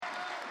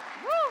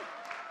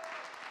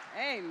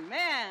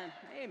Amen.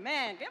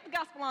 Amen. Give the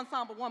gospel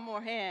ensemble one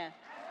more hand.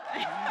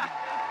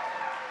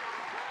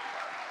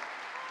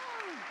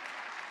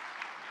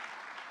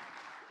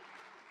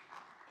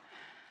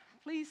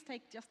 Please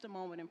take just a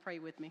moment and pray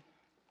with me.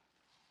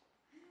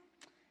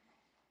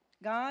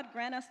 God,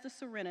 grant us the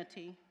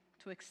serenity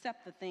to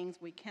accept the things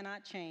we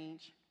cannot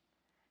change,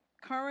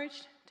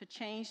 courage to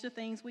change the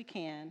things we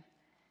can,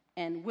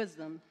 and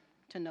wisdom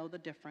to know the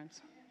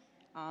difference.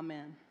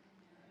 Amen.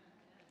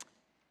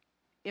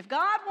 If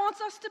God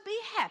wants us to be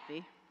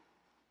happy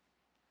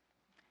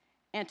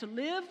and to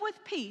live with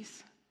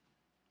peace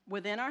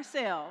within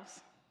ourselves,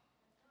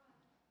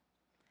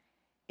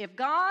 if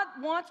God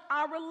wants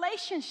our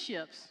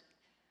relationships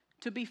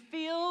to be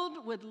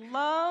filled with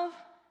love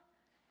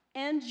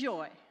and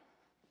joy,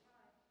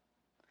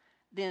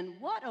 then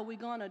what are we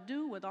going to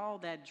do with all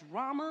that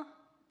drama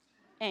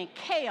and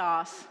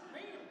chaos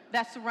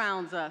that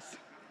surrounds us?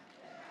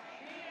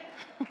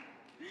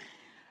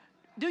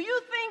 Do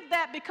you think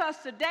that because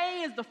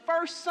today is the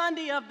first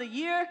Sunday of the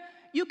year,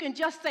 you can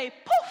just say,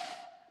 poof,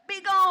 be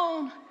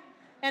gone,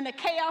 and the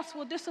chaos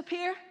will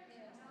disappear?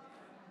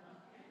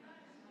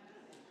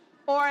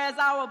 Or as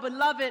our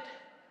beloved,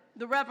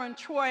 the Reverend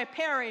Troy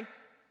Perry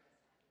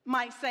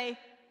might say,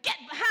 get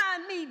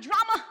behind me,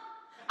 drama.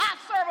 I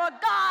serve a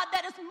God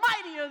that is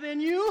mightier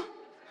than you.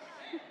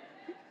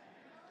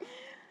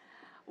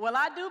 Well,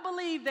 I do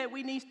believe that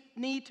we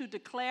need to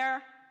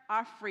declare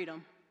our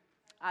freedom.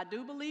 I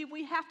do believe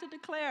we have to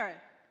declare it,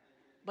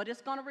 but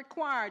it's going to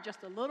require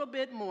just a little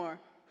bit more.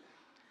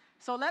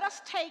 So let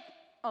us take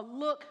a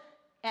look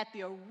at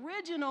the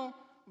original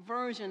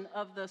version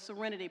of the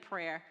Serenity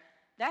Prayer.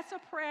 That's a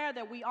prayer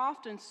that we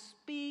often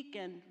speak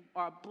and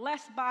are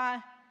blessed by,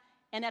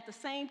 and at the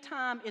same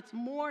time, it's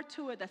more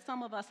to it that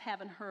some of us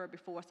haven't heard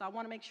before. So I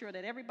want to make sure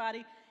that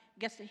everybody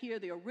gets to hear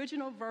the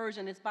original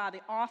version. It's by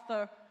the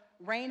author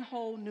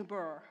Reinhold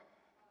Niebuhr,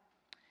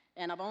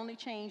 and I've only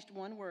changed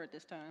one word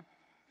this time.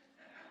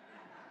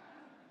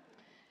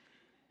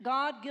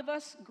 God, give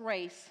us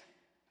grace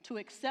to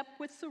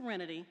accept with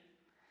serenity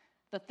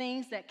the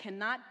things that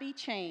cannot be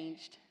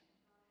changed,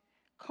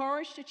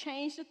 courage to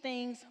change the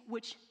things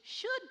which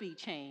should be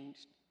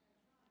changed,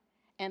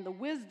 and the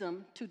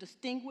wisdom to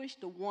distinguish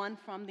the one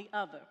from the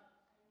other,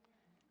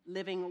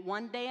 living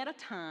one day at a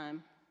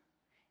time,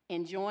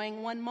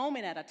 enjoying one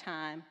moment at a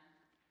time,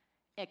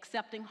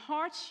 accepting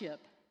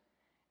hardship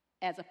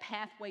as a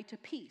pathway to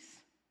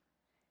peace,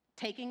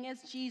 taking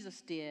as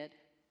Jesus did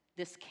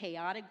this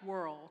chaotic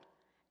world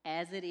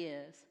as it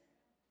is,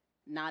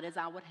 not as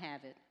I would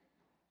have it,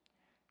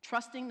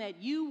 trusting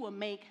that you will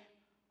make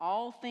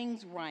all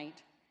things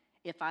right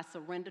if I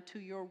surrender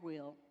to your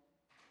will,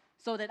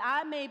 so that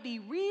I may be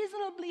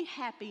reasonably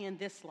happy in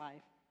this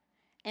life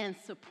and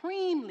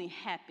supremely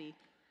happy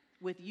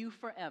with you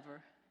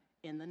forever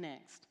in the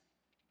next.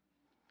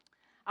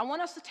 I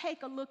want us to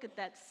take a look at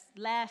that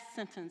last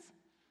sentence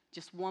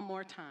just one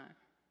more time.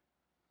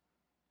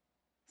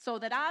 So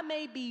that I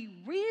may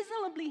be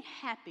reasonably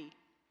happy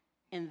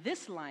in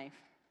this life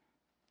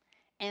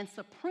and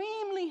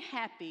supremely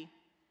happy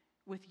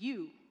with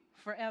you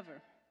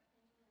forever.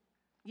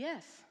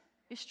 Yes,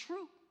 it's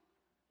true.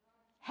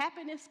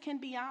 Happiness can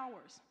be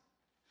ours.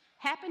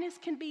 Happiness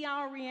can be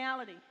our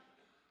reality.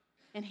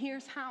 And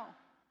here's how.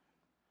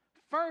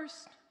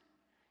 First,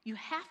 you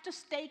have to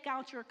stake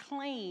out your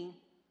claim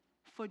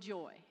for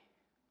joy.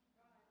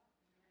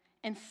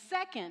 And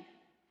second,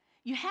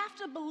 you have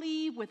to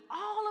believe with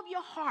all of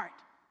your heart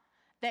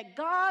that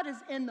God is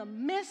in the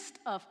midst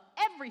of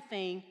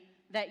everything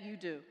that you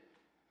do.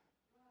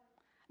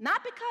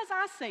 Not because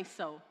I say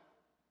so,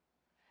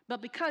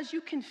 but because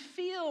you can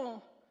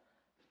feel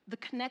the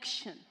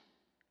connection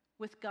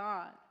with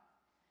God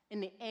in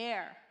the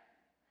air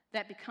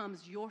that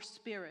becomes your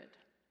spirit.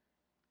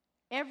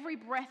 Every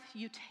breath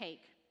you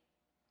take,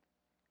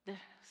 the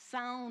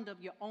sound of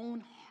your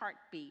own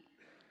heartbeat,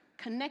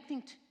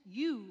 connecting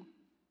you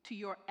to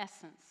your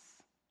essence.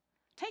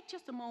 Take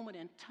just a moment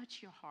and touch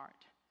your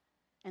heart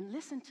and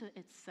listen to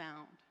its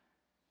sound.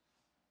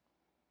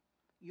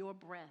 Your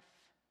breath,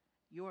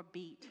 your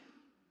beat.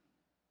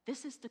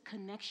 This is the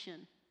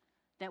connection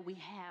that we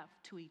have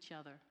to each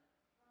other.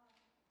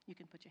 You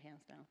can put your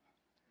hands down.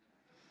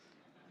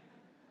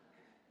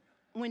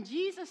 When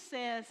Jesus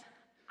says,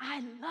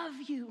 I love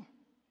you,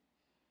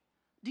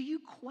 do you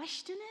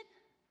question it?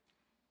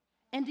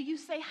 And do you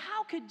say,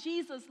 how could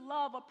Jesus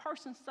love a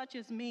person such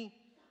as me?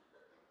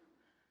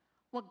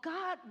 What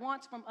God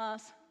wants from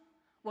us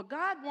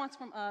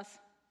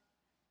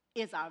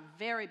is our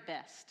very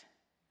best.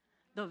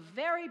 The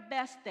very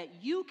best that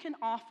you can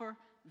offer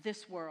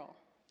this world.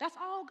 That's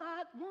all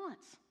God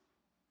wants.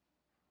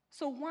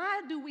 So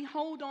why do we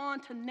hold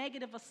on to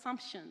negative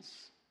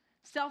assumptions,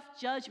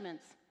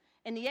 self-judgments,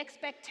 and the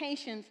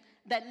expectations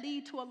that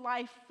lead to a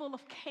life full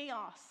of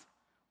chaos?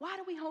 Why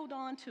do we hold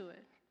on to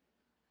it?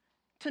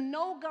 To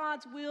know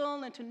God's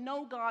will and to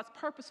know God's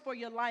purpose for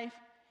your life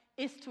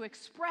is to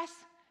express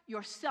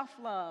your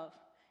self-love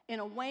in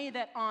a way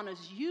that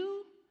honors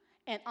you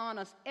and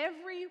honors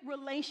every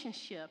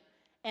relationship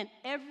and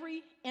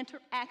every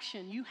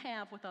interaction you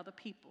have with other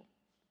people.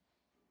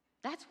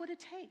 That's what it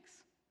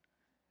takes.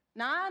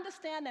 Now, I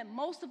understand that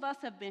most of us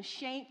have been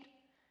shaped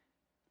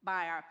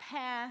by our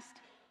past,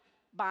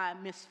 by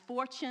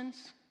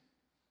misfortunes.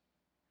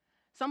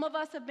 Some of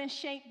us have been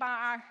shaped by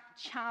our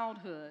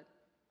childhood,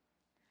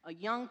 a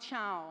young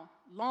child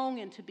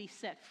longing to be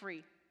set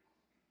free.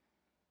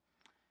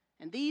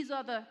 And these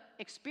are the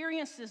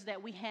experiences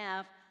that we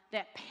have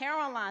that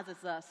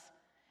paralyzes us,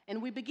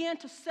 and we begin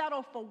to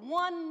settle for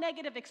one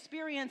negative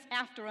experience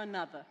after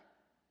another.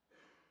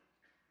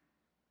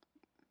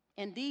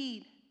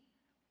 Indeed,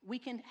 we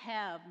can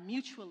have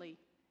mutually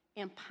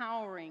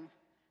empowering,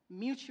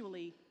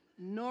 mutually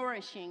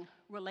nourishing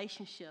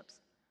relationships,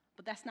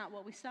 but that's not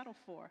what we settle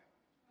for.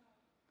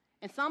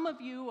 And some of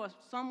you or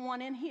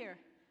someone in here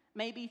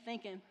may be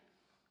thinking,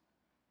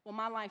 well,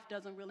 my life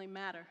doesn't really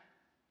matter.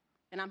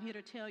 And I'm here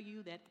to tell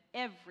you that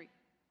every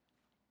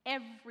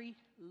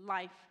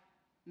life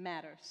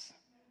matters.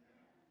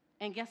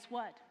 And guess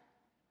what?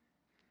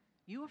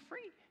 You are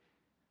free.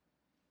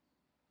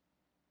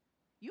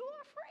 You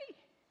are free.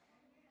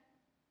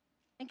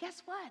 And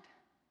guess what?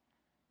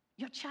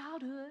 Your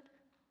childhood,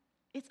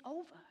 it's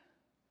over.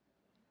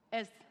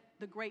 As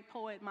the great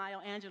poet Maya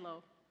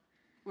Angelou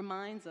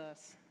reminds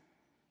us,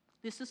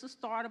 this is the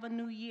start of a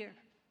new year.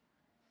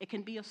 It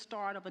can be a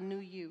start of a new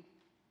you.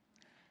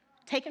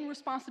 Taking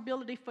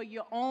responsibility for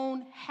your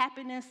own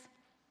happiness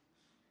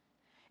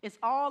is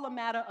all a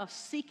matter of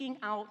seeking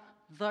out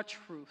the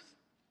truth.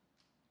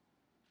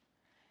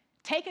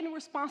 Taking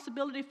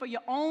responsibility for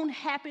your own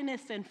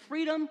happiness and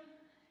freedom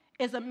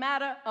is a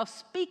matter of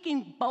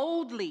speaking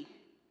boldly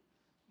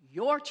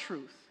your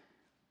truth.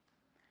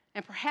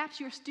 And perhaps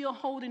you're still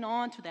holding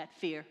on to that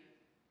fear,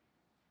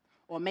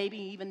 or maybe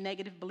even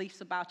negative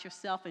beliefs about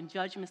yourself and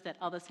judgments that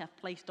others have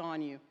placed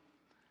on you,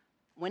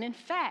 when in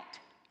fact,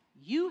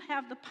 you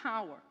have the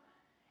power.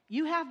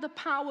 You have the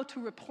power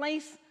to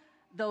replace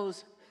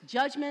those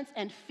judgments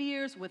and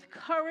fears with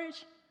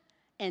courage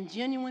and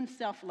genuine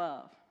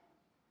self-love.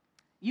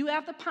 You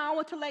have the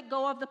power to let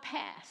go of the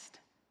past.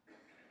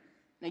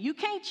 Now, you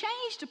can't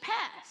change the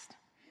past,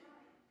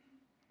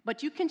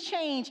 but you can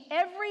change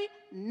every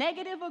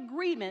negative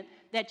agreement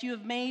that you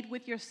have made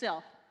with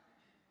yourself.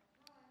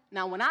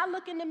 Now, when I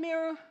look in the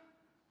mirror,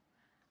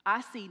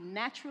 I see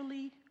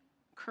naturally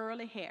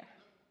curly hair,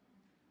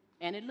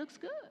 and it looks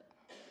good.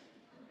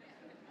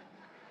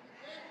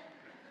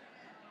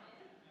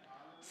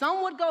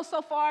 Some would go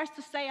so far as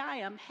to say, I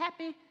am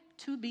happy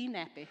to be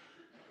nappy.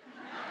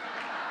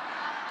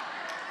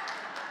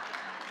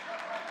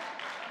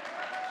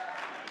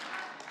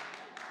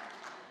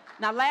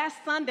 Now, last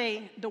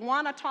Sunday,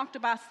 Dewana talked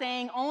about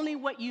saying only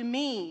what you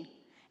mean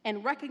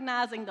and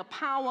recognizing the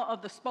power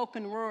of the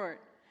spoken word.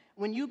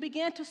 When you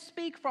begin to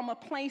speak from a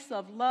place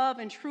of love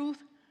and truth,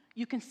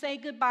 you can say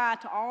goodbye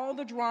to all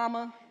the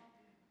drama,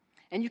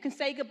 and you can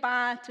say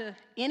goodbye to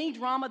any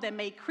drama that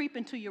may creep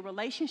into your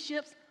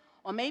relationships,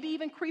 or maybe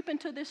even creep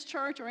into this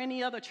church or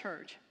any other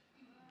church.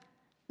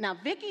 Now,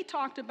 Vicki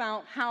talked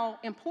about how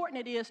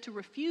important it is to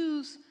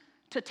refuse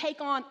to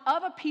take on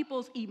other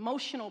people's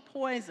emotional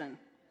poison.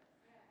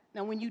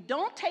 Now, when you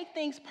don't take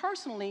things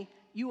personally,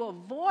 you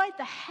avoid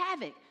the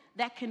havoc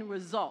that can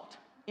result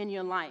in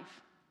your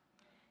life.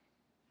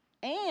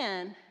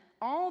 And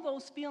all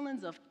those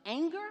feelings of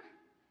anger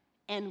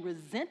and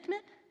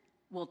resentment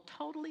will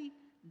totally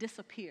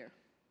disappear.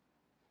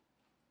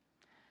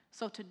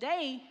 So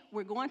today,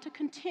 we're going to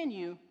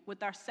continue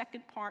with our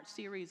second part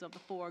series of the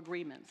 4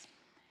 agreements.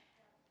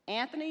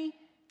 Anthony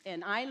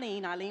and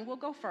Eileen will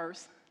go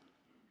first,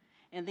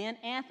 and then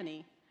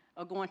Anthony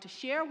are going to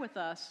share with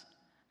us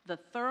the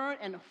 3rd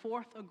and the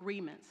 4th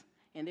agreements,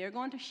 and they're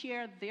going to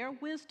share their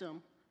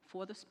wisdom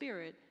for the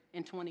Spirit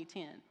in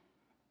 2010.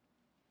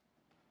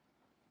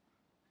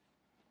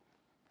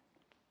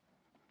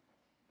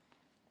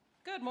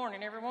 Good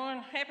morning, everyone.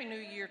 Happy New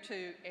Year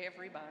to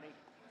everybody.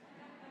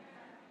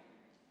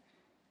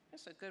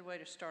 That's a good way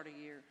to start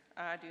a year.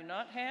 I do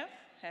not have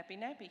happy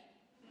nappy.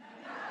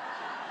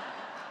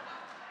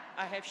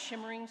 I have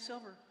shimmering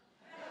silver.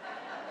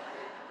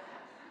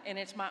 And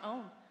it's my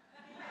own.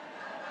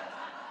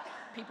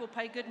 People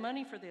pay good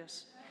money for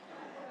this.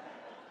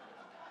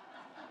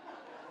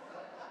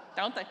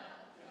 Don't they?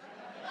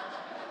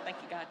 Thank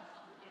you, God.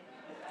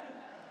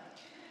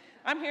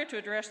 I'm here to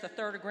address the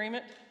 3rd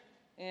agreement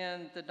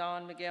in the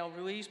Don Miguel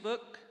Ruiz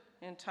book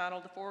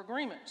entitled The 4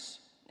 Agreements.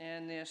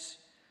 And this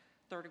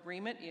 3rd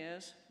agreement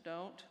is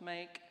don't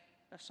make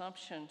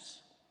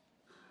assumptions.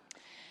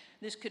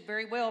 This could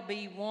very well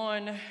be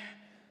one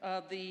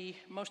of the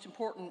most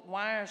important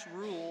wise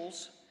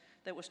rules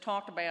that was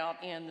talked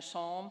about in the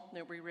psalm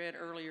that we read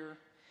earlier.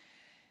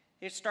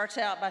 It starts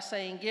out by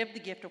saying, give the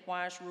gift of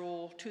wise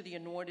rule to the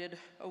anointed,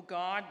 O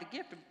God, the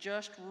gift of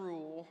just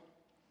rule.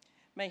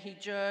 May he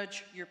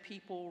judge your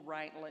people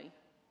rightly.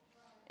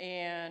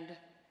 And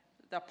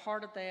the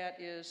part of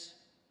that is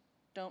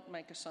don't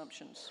make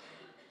assumptions.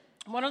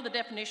 One of the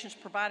definitions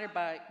provided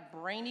by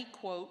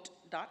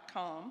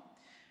brainyquote.com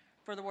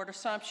for the word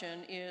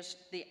assumption is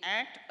the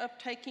act of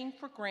taking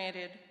for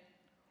granted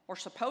or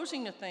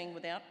supposing a thing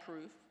without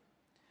proof,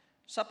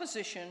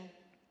 supposition,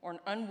 or an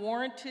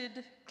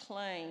unwarranted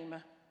claim.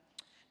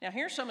 Now,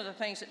 here's some of the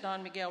things that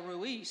Don Miguel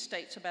Ruiz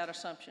states about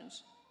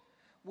assumptions.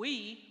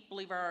 We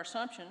believe our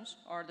assumptions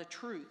are the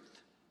truth,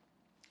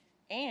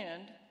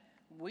 and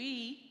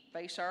we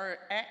base our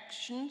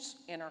actions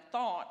and our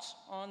thoughts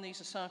on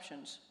these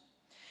assumptions.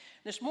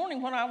 This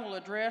morning, what I will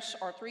address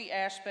are three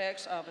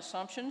aspects of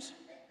assumptions,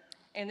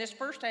 and this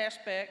first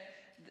aspect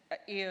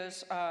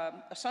is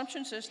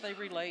assumptions as they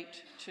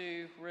relate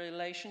to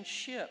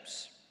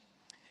relationships.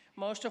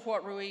 Most of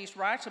what Ruiz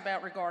writes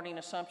about regarding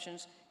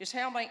assumptions is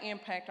how they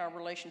impact our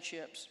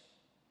relationships.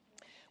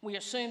 We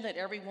assume that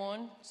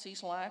everyone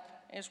sees life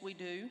as we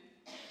do,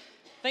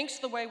 thinks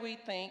the way we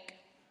think,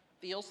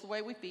 feels the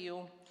way we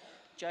feel,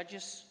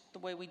 judges the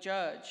way we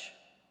judge.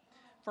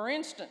 For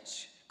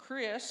instance,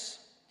 Chris,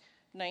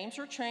 names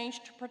are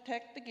changed to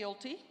protect the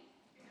guilty,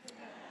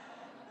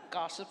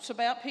 gossips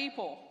about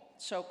people.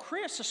 So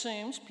Chris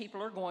assumes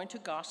people are going to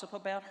gossip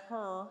about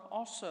her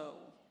also.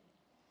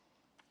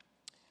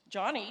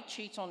 Johnny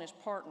cheats on his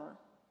partner,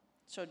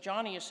 so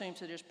Johnny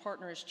assumes that his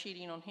partner is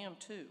cheating on him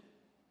too.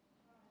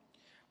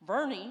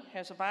 Vernie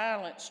has a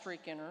violent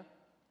streak in her,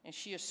 and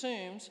she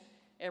assumes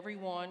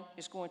everyone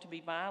is going to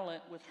be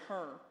violent with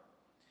her.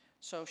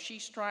 So she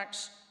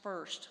strikes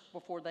first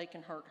before they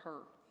can hurt her.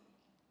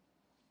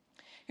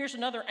 Here's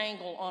another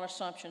angle on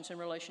assumptions in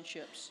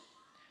relationships.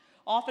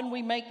 Often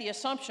we make the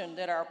assumption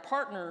that our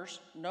partners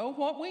know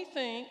what we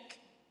think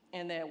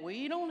and that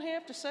we don't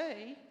have to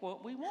say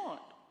what we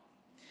want.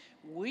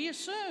 We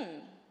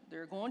assume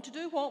they're going to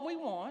do what we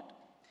want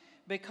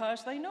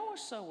because they know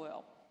us so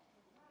well.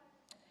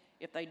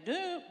 If they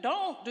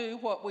don't do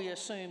what we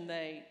assume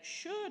they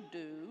should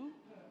do,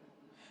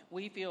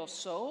 we feel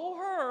so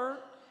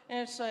hurt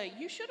and say,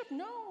 you should have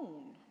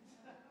known.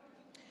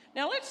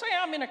 Now, let's say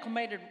I'm in a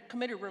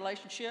committed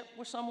relationship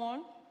with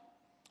someone.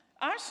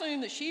 I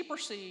assume that she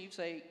perceives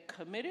a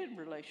committed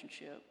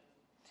relationship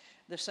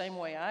the same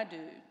way I do.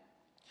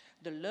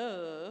 The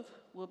love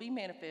will be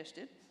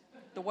manifested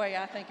the way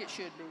I think it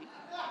should be.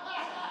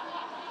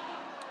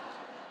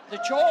 The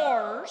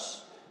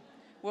chores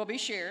will be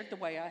shared the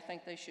way I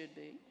think they should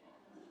be.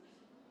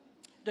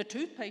 The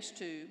toothpaste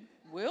tube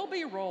will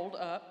be rolled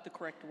up the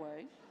correct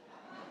way.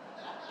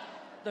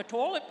 The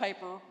toilet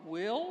paper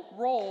will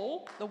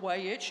roll the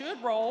way it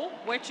should roll,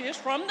 which is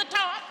from the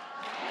top.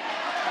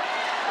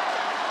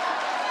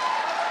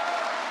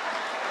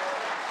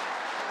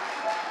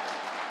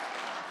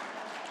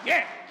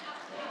 Yeah.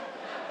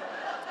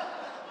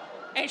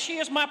 And she,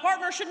 as my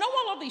partner, should know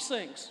all of these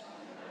things.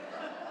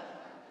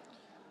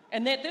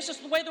 And that this is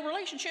the way the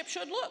relationship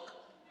should look.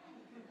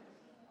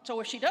 So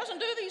if she doesn't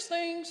do these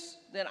things,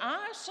 then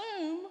I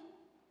assume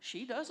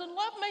she doesn't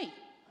love me.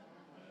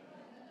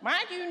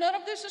 Mind you, none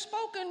of this is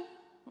spoken.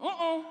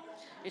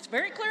 It's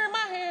very clear in my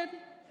head.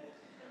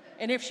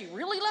 And if she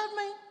really loved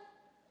me,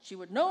 she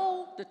would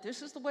know that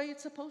this is the way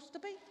it's supposed to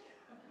be.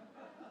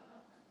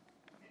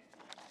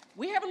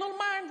 We have a little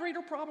mind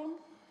reader problem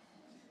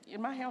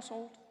in my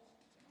household.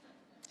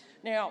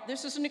 Now,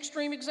 this is an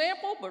extreme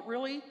example, but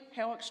really,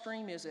 how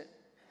extreme is it?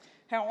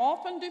 How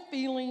often do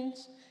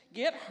feelings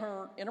get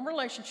hurt in a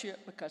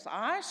relationship because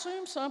I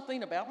assume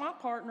something about my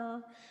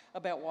partner,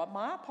 about what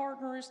my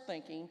partner is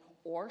thinking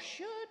or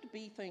should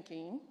be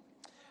thinking?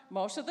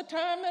 Most of the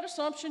time, that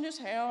assumption is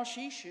how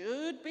she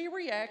should be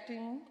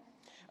reacting.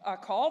 I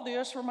call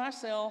this for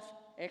myself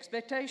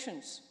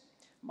expectations.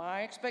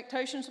 My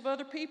expectations of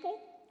other people,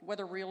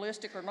 whether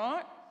realistic or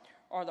not,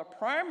 are the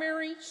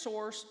primary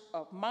source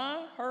of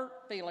my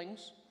hurt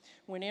feelings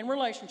when in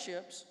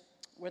relationships,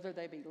 whether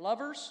they be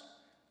lovers,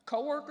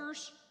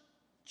 coworkers,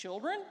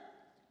 children,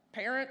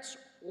 parents,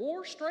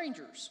 or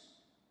strangers.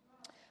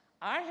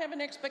 I have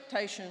an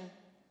expectation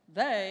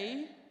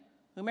they,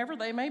 whomever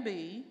they may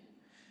be,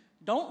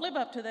 don't live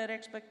up to that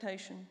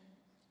expectation,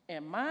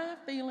 and my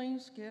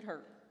feelings get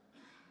hurt.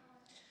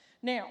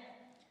 Now,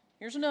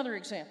 here's another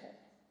example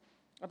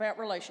about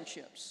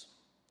relationships.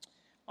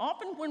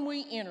 Often when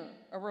we enter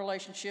a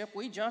relationship,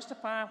 we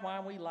justify why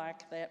we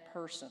like that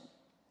person.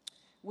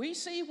 We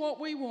see what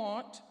we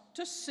want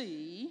to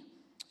see,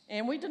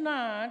 and we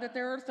deny that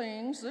there are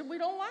things that we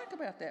don't like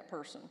about that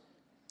person.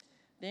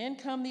 Then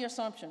come the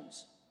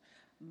assumptions.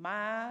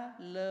 My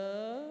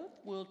love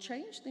will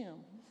change them.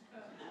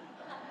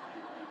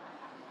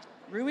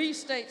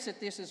 Ruiz states that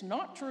this is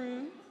not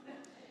true.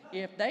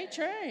 If they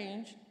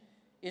change,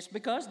 it's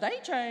because they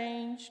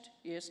changed.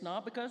 It's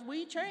not because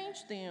we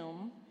changed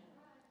them.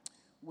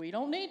 We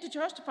don't need to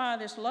justify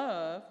this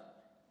love.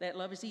 That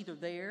love is either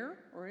there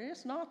or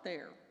it's not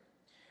there.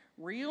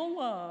 Real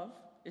love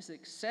is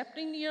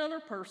accepting the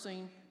other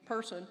person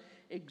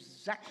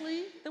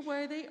exactly the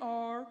way they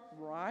are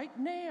right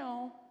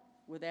now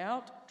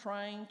without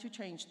trying to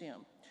change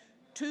them.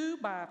 2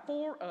 by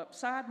 4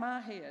 upside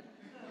my head.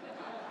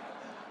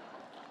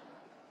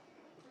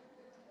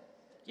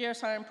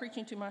 Yes, I am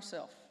preaching to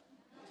myself.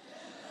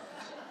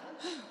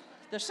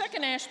 The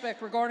second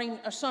aspect regarding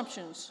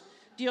assumptions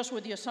deals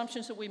with the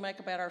assumptions that we make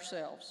about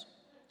ourselves.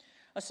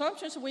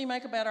 Assumptions that we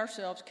make about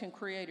ourselves can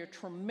create a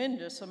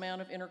tremendous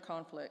amount of inner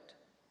conflict.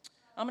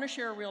 I'm going to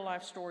share a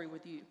real-life story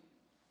with you.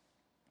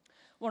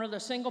 One of the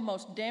single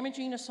most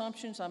damaging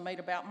assumptions I made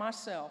about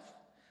myself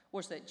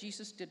was that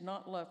Jesus did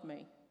not love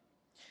me.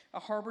 I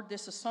harbored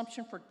this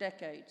assumption for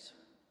decades.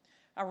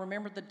 I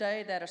remember the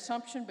day that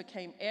assumption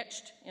became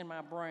etched in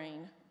my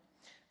brain.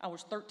 I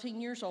was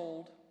 13 years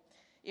old.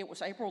 It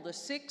was April the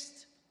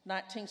 6th,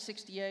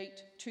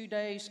 1968, 2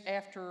 days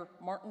after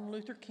Martin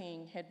Luther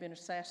King had been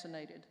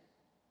assassinated.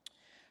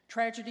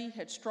 Tragedy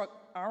had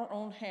struck our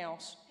own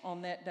house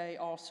on that day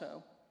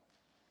also.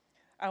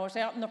 I was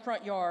out in the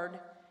front yard,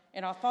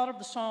 and I thought of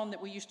the song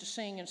that we used to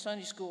sing in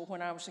Sunday school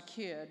when I was a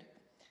kid,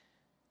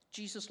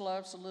 Jesus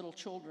Loves the Little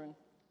Children.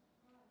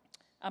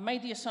 I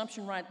made the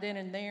assumption right then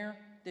and there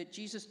that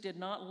Jesus did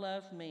not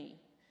love me,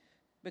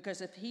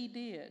 because if he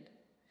did,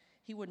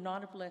 he would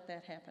not have let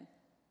that happen.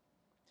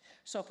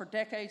 So for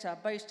decades, I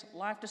based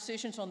life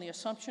decisions on the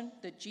assumption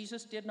that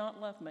Jesus did not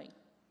love me.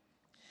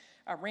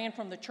 I ran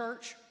from the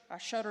church. I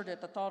shuddered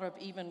at the thought of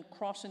even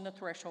crossing the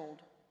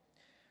threshold.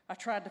 I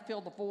tried to fill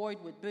the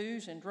void with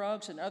booze and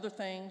drugs and other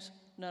things,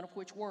 none of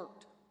which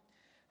worked.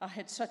 I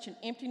had such an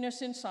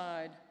emptiness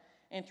inside,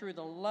 and through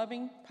the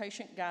loving,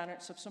 patient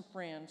guidance of some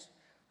friends,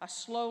 I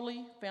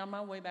slowly found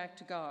my way back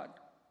to God.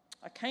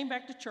 I came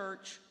back to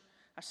church.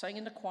 I sang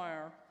in the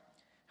choir.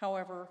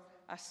 However,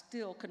 I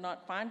still could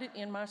not find it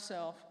in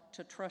myself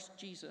to trust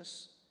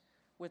Jesus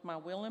with my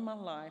will and my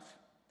life,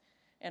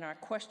 and I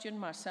questioned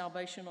my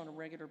salvation on a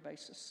regular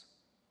basis.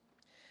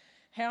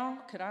 How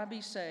could I be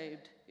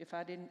saved if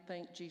I didn't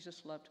think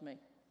Jesus loved me?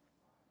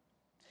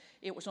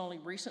 It was only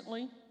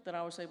recently that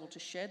I was able to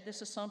shed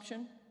this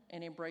assumption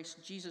and embrace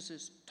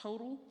Jesus'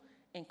 total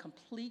and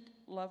complete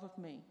love of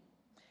me.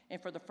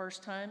 And for the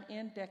first time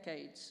in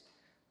decades,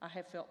 I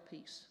have felt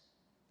peace.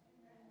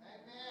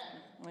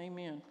 Amen.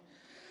 Amen.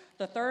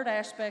 The third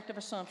aspect of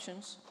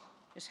assumptions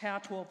is how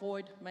to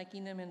avoid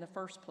making them in the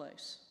first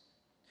place.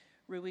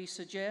 Ruiz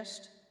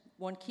suggests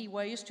one key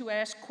way is to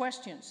ask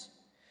questions.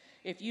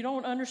 If you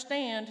don't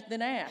understand,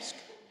 then ask.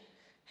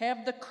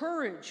 Have the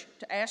courage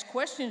to ask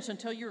questions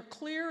until you're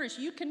clear as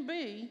you can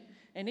be,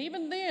 and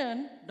even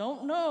then,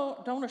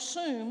 don't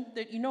assume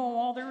that you know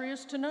all there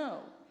is to know.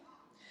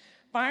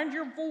 Find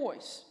your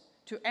voice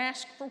to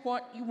ask for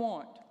what you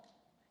want.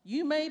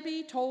 You may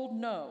be told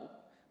no,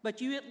 but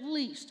you at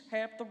least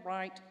have the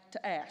right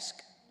to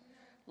ask.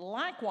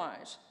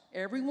 Likewise,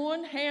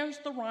 everyone has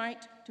the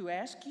right to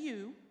ask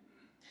you,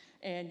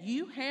 and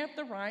you have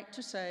the right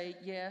to say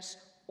yes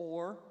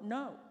or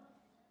no.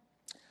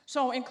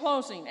 So in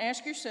closing,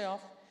 ask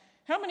yourself,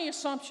 how many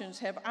assumptions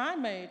have I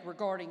made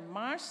regarding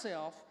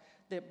myself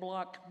that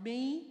block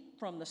me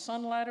from the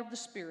sunlight of the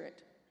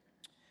Spirit?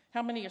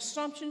 How many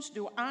assumptions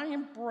do I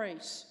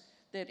embrace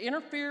that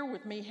interfere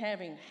with me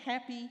having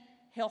happy,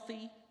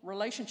 healthy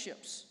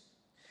relationships?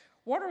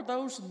 What are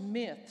those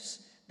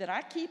myths that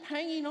I keep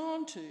hanging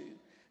on to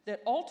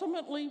that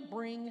ultimately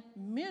bring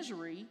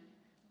misery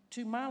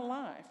to my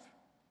life?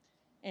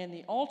 And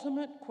the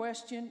ultimate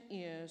question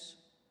is,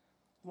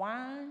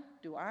 why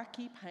do I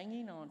keep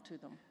hanging on to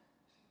them?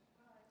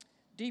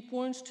 Deep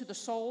wounds to the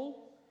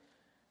soul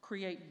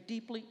create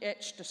deeply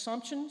etched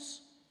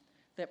assumptions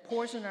that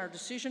poison our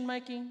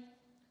decision-making,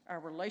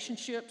 our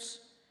relationships,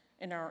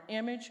 and our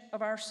image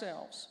of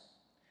ourselves.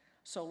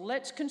 So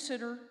let's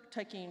consider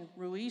taking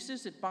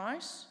Ruiz's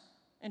advice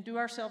and do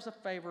ourselves a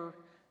favor.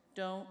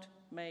 Don't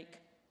make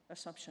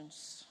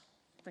assumptions.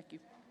 Thank you.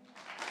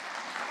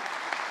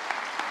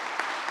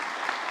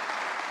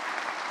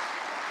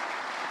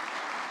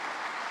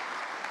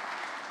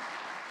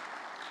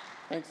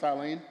 Thanks,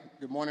 Eileen.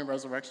 Good morning,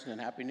 Resurrection,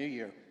 and Happy New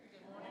Year.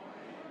 Good morning.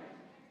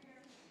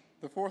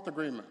 The fourth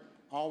agreement,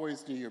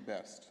 always do your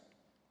best.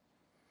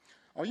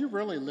 Are you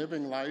really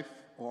living life,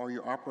 or are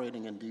you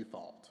operating in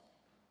default?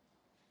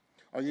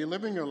 Are you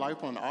living your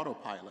life on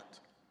autopilot?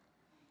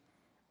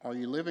 Are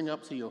you living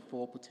up to your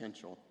full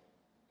potential?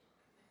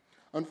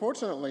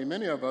 Unfortunately,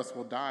 many of us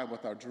will die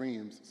with our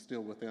dreams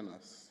still within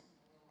us.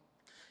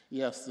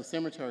 Yes, the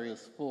cemetery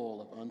is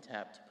full of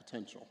untapped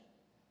potential.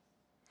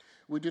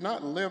 We do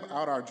not live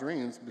out our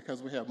dreams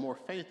because we have more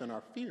faith in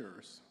our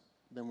fears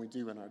than we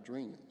do in our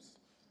dreams.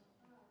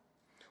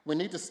 We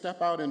need to step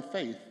out in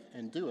faith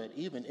and do it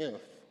even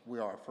if we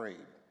are afraid.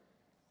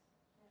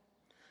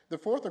 The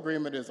fourth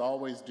agreement is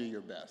always do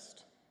your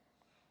best.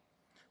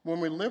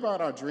 When we live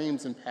out our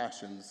dreams and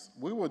passions,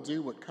 we will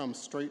do what comes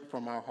straight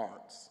from our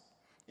hearts,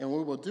 and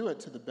we will do it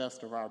to the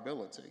best of our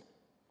ability.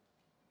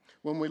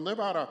 When we live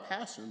out our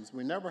passions,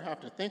 we never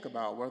have to think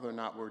about whether or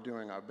not we're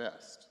doing our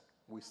best.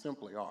 We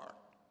simply are.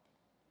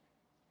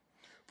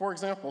 For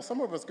example,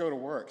 some of us go to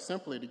work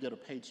simply to get a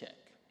paycheck,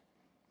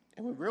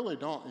 and we really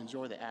don't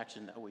enjoy the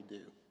action that we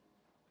do.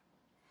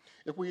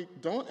 If we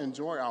don't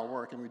enjoy our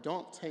work and we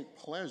don't take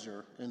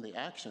pleasure in the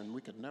action,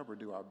 we could never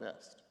do our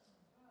best.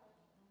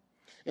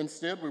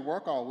 Instead, we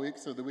work all week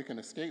so that we can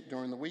escape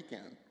during the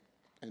weekend.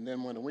 And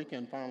then when the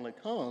weekend finally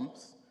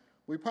comes,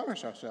 we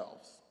punish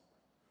ourselves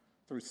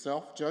through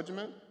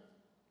self-judgment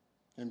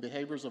and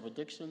behaviors of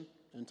addiction,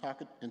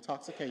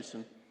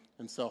 intoxication,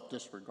 and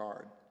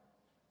self-disregard.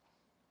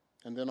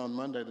 And then on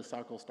Monday, the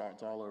cycle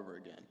starts all over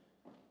again.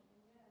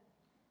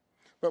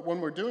 But when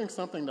we're doing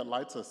something that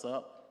lights us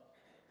up,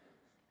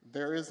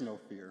 there is no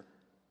fear.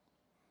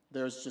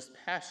 There's just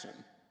passion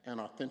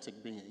and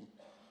authentic being.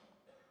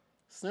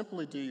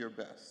 Simply do your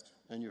best,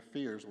 and your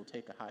fears will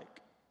take a hike.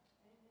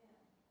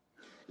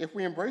 If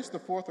we embrace the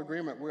fourth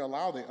agreement, we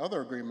allow the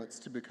other agreements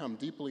to become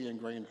deeply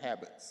ingrained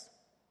habits.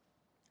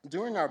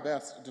 Doing our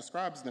best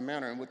describes the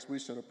manner in which we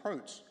should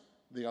approach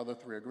the other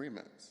three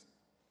agreements.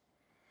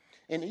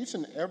 In each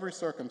and every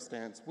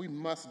circumstance, we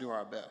must do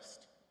our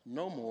best,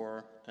 no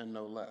more and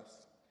no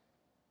less.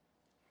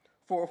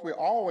 For if we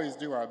always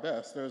do our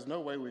best, there is no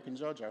way we can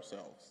judge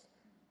ourselves.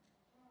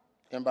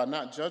 And by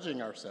not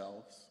judging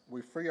ourselves,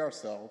 we free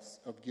ourselves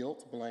of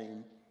guilt,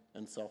 blame,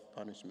 and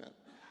self-punishment.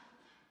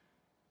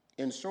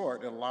 In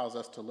short, it allows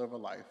us to live a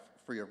life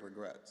free of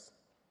regrets.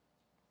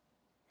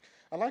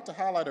 I'd like to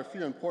highlight a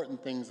few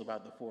important things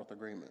about the fourth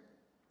agreement.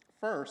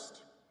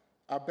 First,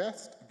 our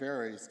best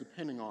varies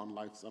depending on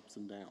life's ups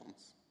and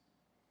downs.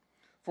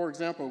 For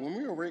example, when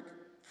we are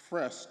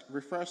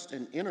refreshed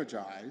and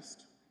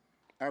energized,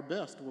 our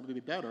best will be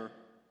better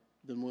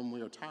than when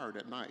we are tired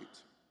at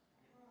night.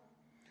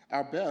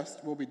 Our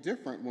best will be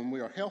different when we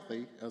are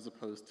healthy as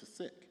opposed to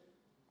sick.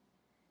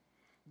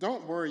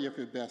 Don't worry if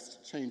your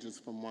best changes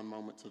from one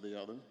moment to the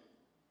other,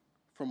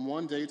 from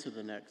one day to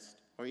the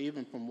next, or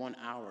even from 1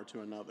 hour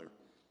to another.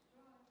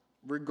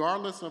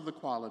 Regardless of the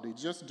quality,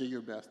 just do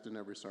your best in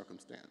every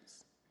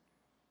circumstance.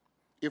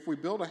 If we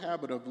build a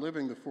habit of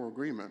living the four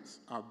agreements,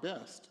 our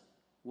best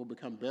will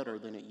become better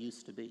than it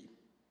used to be.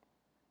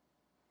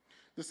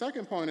 The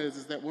second point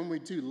is that when we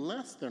do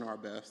less than our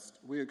best,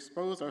 we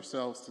expose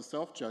ourselves to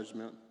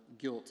self-judgment,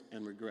 guilt,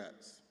 and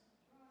regrets.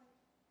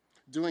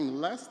 Doing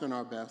less than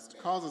our best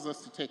causes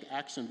us to take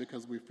action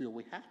because we feel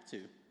we have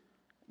to,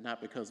 not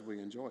because we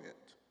enjoy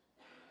it.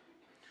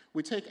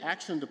 We take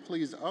action to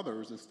please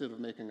others instead of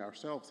making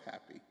ourselves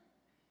happy.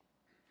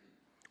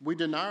 We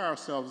deny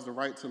ourselves the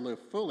right to live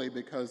fully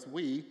because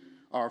we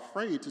are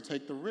afraid to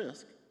take the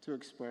risk to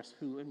express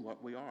who and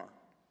what we are.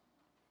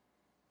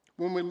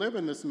 When we live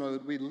in this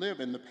mode, we live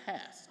in the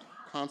past,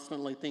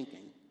 constantly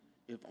thinking,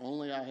 if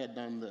only I had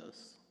done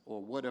this,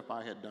 or what if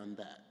I had done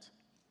that?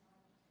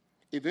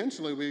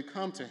 Eventually, we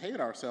come to hate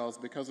ourselves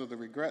because of the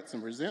regrets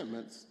and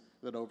resentments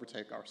that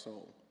overtake our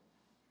soul.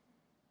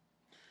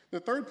 The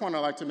third point I'd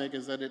like to make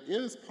is that it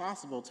is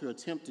possible to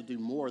attempt to do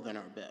more than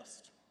our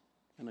best.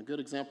 And a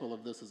good example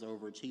of this is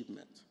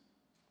overachievement.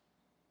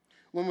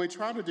 When we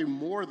try to do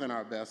more than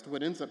our best,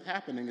 what ends up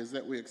happening is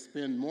that we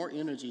expend more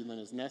energy than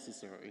is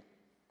necessary,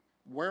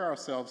 wear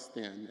ourselves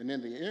thin, and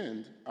in the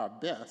end, our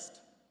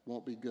best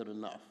won't be good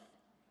enough.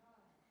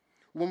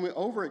 When we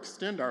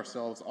overextend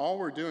ourselves, all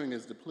we're doing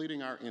is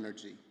depleting our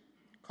energy,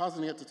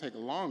 causing it to take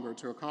longer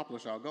to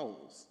accomplish our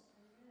goals.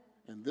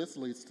 And this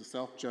leads to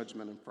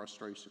self-judgment and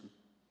frustration.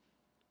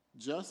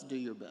 Just do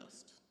your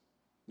best.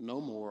 No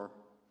more,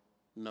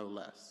 no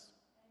less.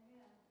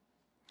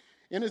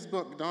 In his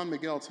book, Don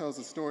Miguel tells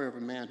the story of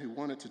a man who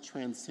wanted to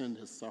transcend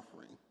his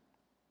suffering.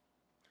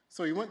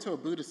 So he went to a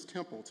Buddhist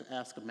temple to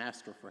ask a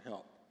master for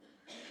help.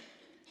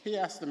 He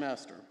asked the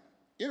master,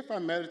 if I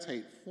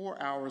meditate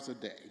 4 hours a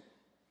day,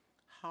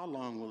 how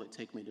long will it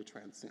take me to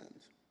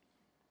transcend?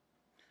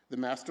 The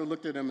master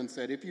looked at him and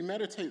said, if you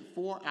meditate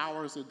 4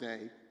 hours a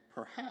day,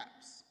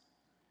 perhaps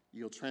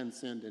you'll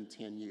transcend in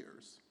 10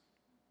 years.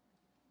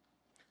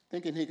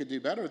 Thinking he could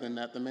do better than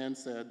that, the man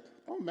said,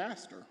 oh,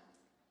 master,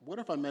 what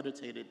if I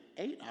meditated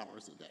 8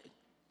 hours a day?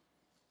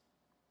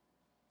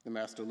 The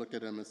master looked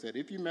at him and said,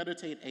 if you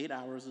meditate 8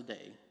 hours a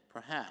day,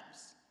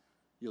 perhaps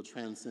you'll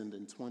transcend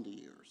in 20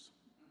 years.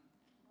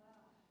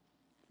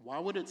 Why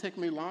would it take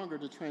me longer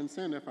to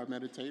transcend if I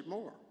meditate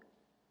more?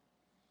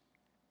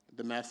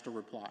 The master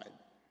replied,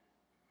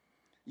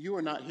 you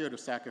are not here to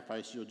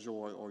sacrifice your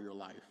joy or your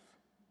life.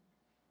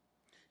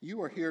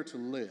 You are here to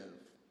live,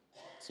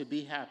 to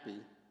be happy,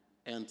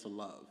 and to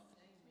love.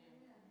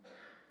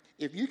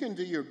 If you can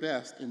do your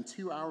best in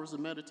 2 hours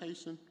of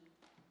meditation,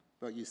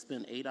 but you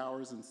spend 8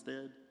 hours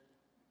instead,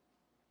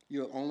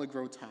 you'll only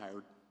grow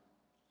tired,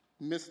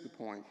 miss the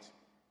point,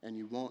 and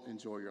you won't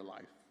enjoy your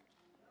life.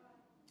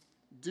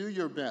 Do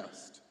your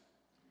best,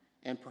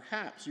 and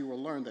perhaps you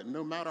will learn that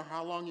no matter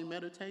how long you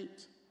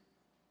meditate,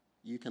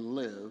 you can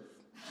live,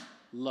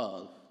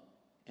 love,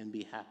 and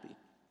be happy.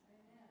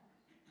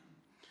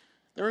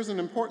 There is an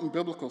important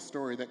biblical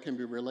story that can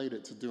be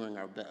related to doing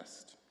our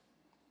best.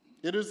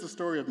 It is the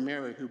story of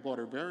Mary who brought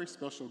a very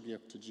special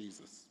gift to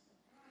Jesus.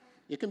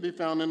 It can be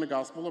found in the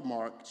Gospel of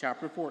Mark,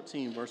 chapter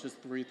 14, verses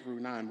 3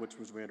 through 9, which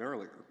was read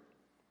earlier.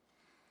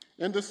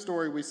 In this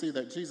story, we see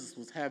that Jesus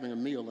was having a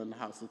meal in the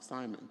house of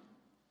Simon.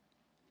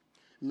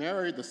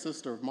 Mary, the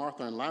sister of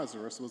Martha and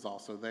Lazarus, was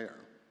also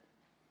there.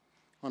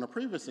 On a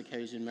previous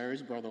occasion,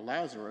 Mary's brother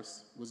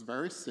Lazarus was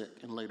very sick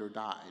and later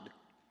died.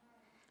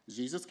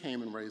 Jesus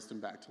came and raised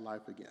him back to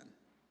life again.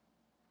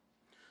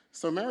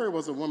 So Mary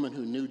was a woman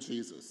who knew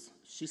Jesus.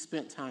 She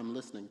spent time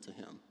listening to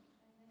him.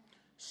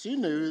 She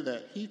knew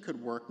that he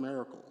could work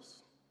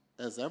miracles,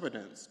 as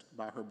evidenced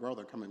by her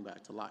brother coming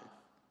back to life.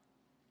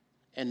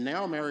 And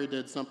now Mary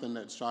did something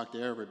that shocked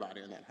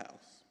everybody in that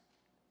house.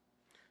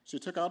 She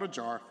took out a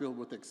jar filled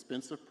with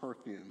expensive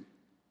perfume,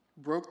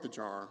 broke the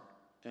jar,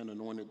 and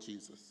anointed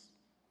Jesus.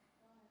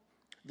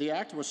 The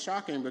act was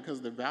shocking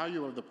because the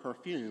value of the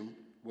perfume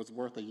was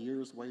worth a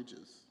year's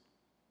wages.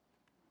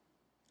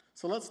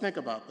 So let's think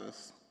about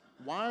this.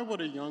 Why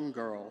would a young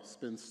girl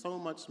spend so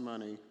much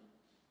money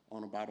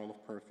on a bottle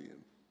of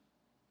perfume?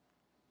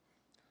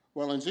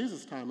 Well, in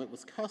Jesus' time, it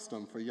was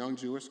custom for young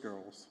Jewish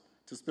girls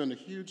to spend a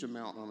huge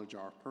amount on a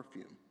jar of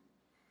perfume,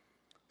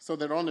 so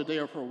that on the day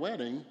of her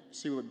wedding,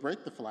 she would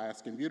break the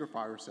flask and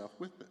beautify herself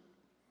with it.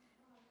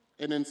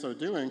 And in so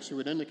doing, she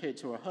would indicate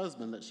to her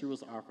husband that she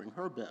was offering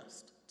her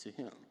best to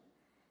him.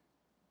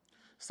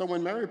 So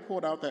when Mary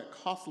poured out that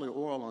costly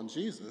oil on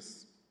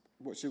Jesus,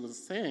 what she was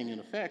saying, in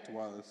effect,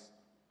 was,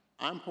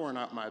 I'm pouring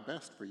out my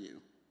best for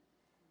you.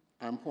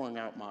 I'm pouring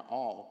out my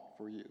all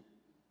for you.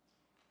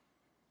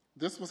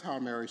 This was how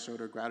Mary showed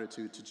her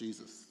gratitude to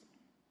Jesus.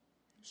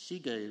 She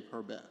gave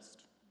her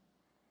best.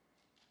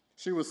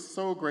 She was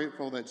so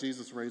grateful that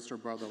Jesus raised her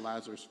brother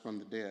Lazarus from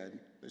the dead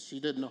that she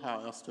didn't know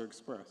how else to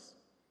express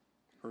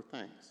her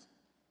thanks.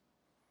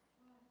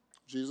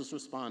 Jesus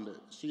responded,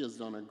 she has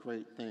done a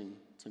great thing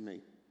to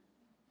me.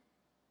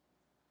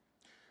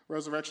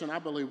 Resurrection, I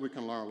believe we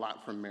can learn a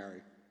lot from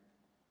Mary.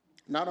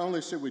 Not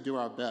only should we do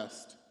our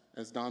best,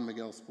 as Don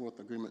Miguel's fourth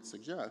agreement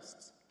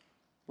suggests,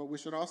 but we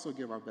should also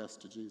give our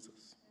best to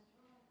Jesus.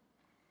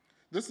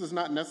 This does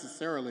not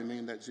necessarily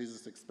mean that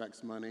Jesus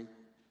expects money,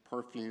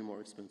 perfume,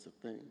 or expensive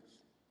things.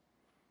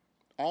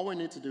 All we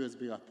need to do is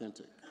be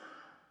authentic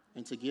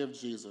and to give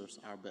Jesus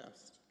our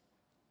best.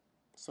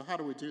 So how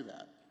do we do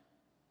that?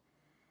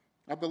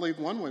 I believe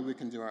one way we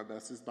can do our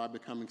best is by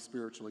becoming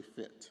spiritually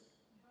fit.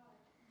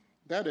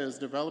 That is,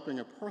 developing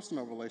a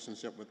personal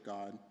relationship with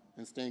God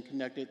and staying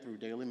connected through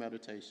daily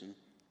meditation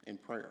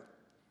and prayer.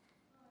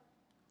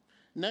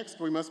 Next,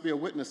 we must be a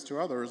witness to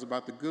others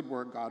about the good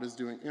work God is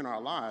doing in our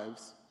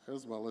lives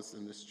as well as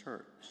in this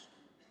church.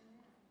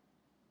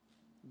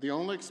 The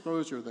only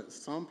exposure that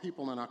some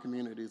people in our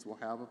communities will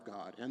have of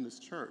God and this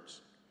church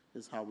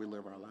is how we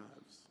live our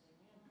lives.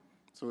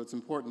 So it's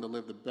important to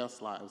live the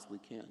best lives we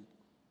can.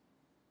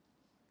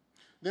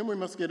 Then we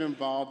must get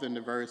involved in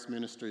the various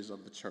ministries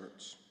of the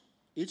church.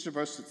 Each of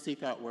us should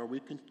seek out where we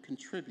can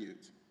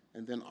contribute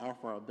and then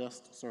offer our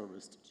best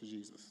service to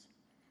Jesus.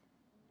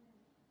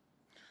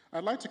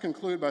 I'd like to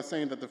conclude by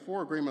saying that the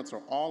four agreements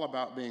are all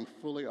about being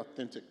fully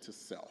authentic to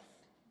self,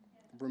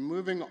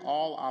 removing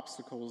all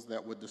obstacles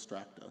that would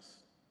distract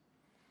us,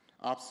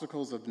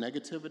 obstacles of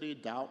negativity,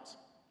 doubt,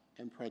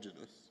 and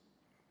prejudice.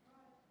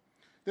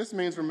 This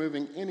means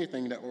removing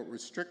anything that would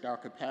restrict our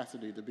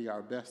capacity to be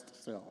our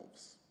best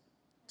selves,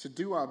 to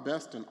do our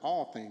best in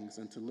all things,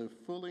 and to live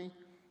fully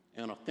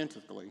and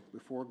authentically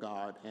before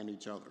God and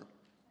each other.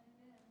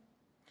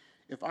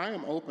 If I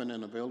am open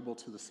and available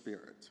to the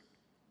Spirit,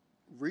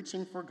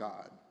 reaching for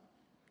God,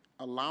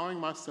 allowing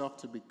myself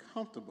to be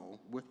comfortable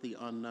with the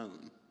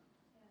unknown,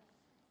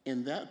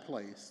 in that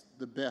place,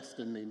 the best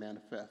in me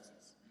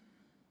manifests.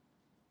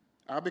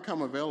 I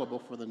become available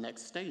for the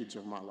next stage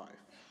of my life.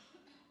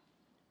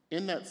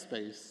 In that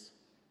space,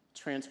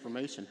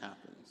 transformation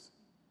happens.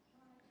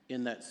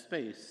 In that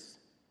space,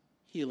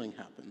 healing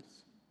happens.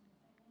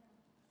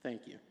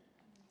 Thank you.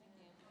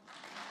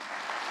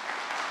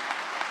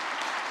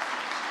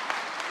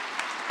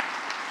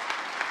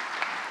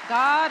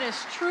 God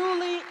is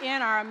truly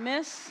in our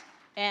midst,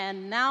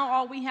 and now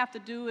all we have to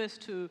do is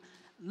to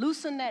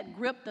loosen that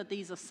grip that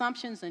these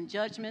assumptions and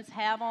judgments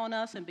have on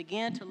us and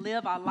begin to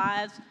live our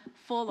lives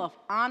full of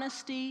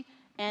honesty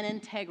and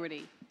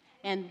integrity.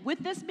 And with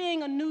this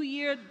being a new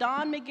year,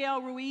 Don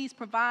Miguel Ruiz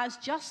provides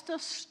just a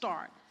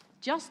start,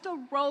 just a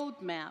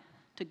roadmap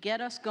to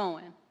get us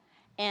going.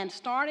 And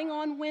starting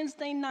on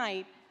Wednesday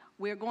night,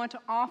 we're going to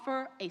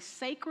offer a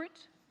sacred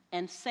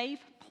and safe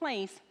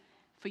place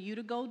for you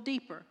to go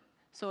deeper.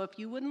 So if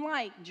you would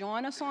like,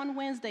 join us on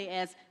Wednesday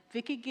as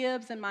Vicki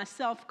Gibbs and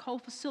myself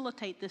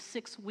co-facilitate this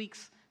 6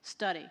 weeks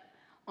study.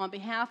 On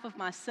behalf of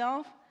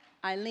myself,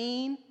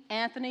 Eileen,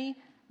 Anthony,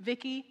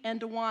 Vicki, and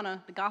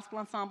Dewana, the Gospel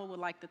Ensemble would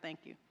like to thank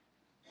you.